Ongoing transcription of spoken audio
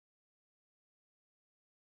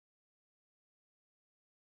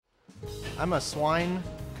I'm a swine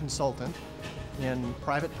consultant in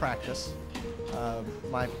private practice.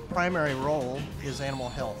 My primary role is animal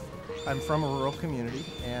health. I'm from a rural community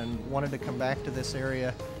and wanted to come back to this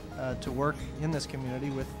area to work in this community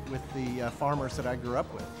with the farmers that I grew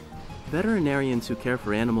up with. Veterinarians who care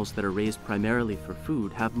for animals that are raised primarily for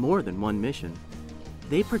food have more than one mission.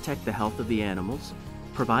 They protect the health of the animals,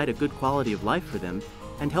 provide a good quality of life for them,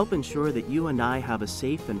 and help ensure that you and I have a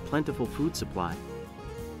safe and plentiful food supply.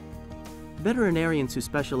 Veterinarians who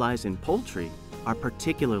specialize in poultry are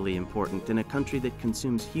particularly important in a country that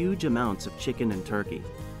consumes huge amounts of chicken and turkey.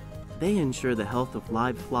 They ensure the health of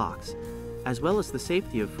live flocks, as well as the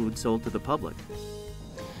safety of food sold to the public.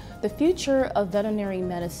 The future of veterinary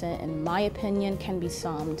medicine, in my opinion, can be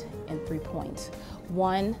summed in 3 points.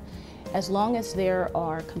 1, as long as there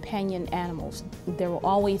are companion animals, there will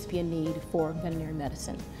always be a need for veterinary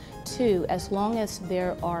medicine. 2, as long as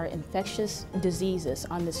there are infectious diseases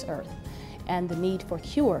on this earth and the need for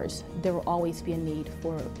cures, there will always be a need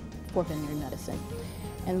for veterinary medicine.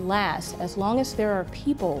 And last, as long as there are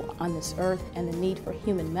people on this earth and the need for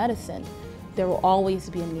human medicine, there will always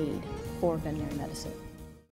be a need for veterinary medicine.